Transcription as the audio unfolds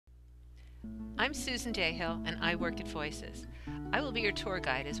I'm Susan Dayhill, and I work at Voices. I will be your tour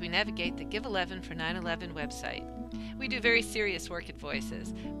guide as we navigate the Give 11 for 9/11 website. We do very serious work at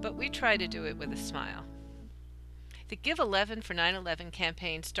Voices, but we try to do it with a smile. The Give 11 for 9/11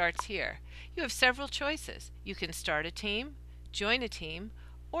 campaign starts here. You have several choices. You can start a team, join a team,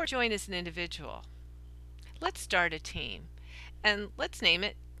 or join as an individual. Let's start a team, and let's name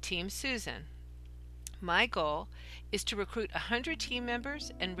it Team Susan. My goal is to recruit 100 team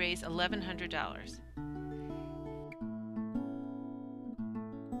members and raise $1,100.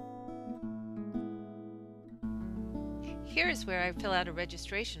 Here is where I fill out a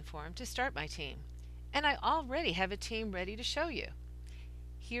registration form to start my team, and I already have a team ready to show you.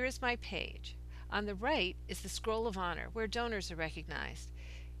 Here is my page. On the right is the Scroll of Honor where donors are recognized.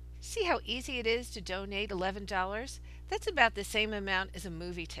 See how easy it is to donate $11? That's about the same amount as a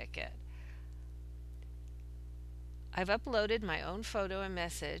movie ticket. I've uploaded my own photo and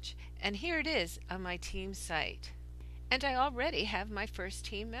message, and here it is on my team site. And I already have my first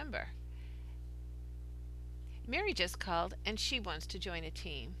team member. Mary just called and she wants to join a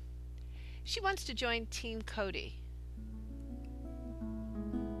team. She wants to join Team Cody.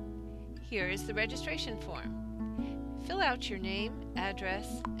 Here is the registration form. Fill out your name,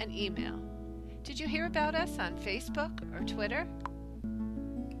 address, and email. Did you hear about us on Facebook or Twitter?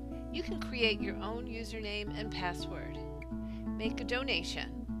 You can create your own username and password. Make a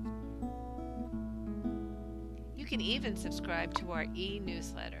donation. You can even subscribe to our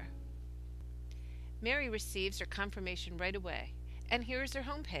e-newsletter. Mary receives her confirmation right away, and here is her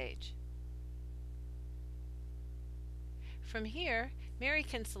homepage. From here, Mary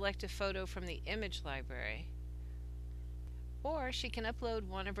can select a photo from the image library, or she can upload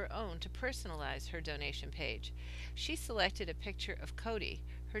one of her own to personalize her donation page. She selected a picture of Cody,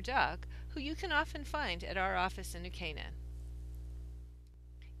 her dog, who you can often find at our office in New Canaan.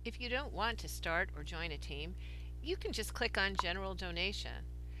 If you don't want to start or join a team, you can just click on General Donation,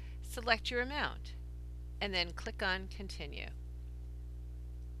 select your amount, and then click on Continue.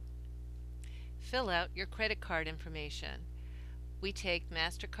 Fill out your credit card information. We take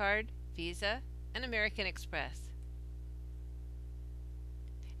MasterCard, Visa, and American Express.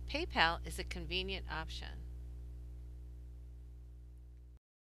 PayPal is a convenient option.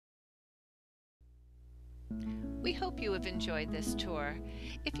 We hope you have enjoyed this tour.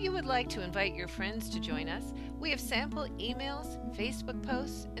 If you would like to invite your friends to join us, we have sample emails, Facebook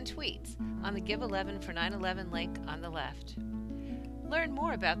posts, and tweets on the Give 11 for 9/11 link on the left. Learn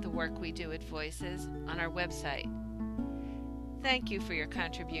more about the work we do at Voices on our website. Thank you for your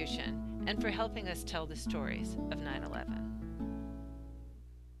contribution and for helping us tell the stories of 9/11.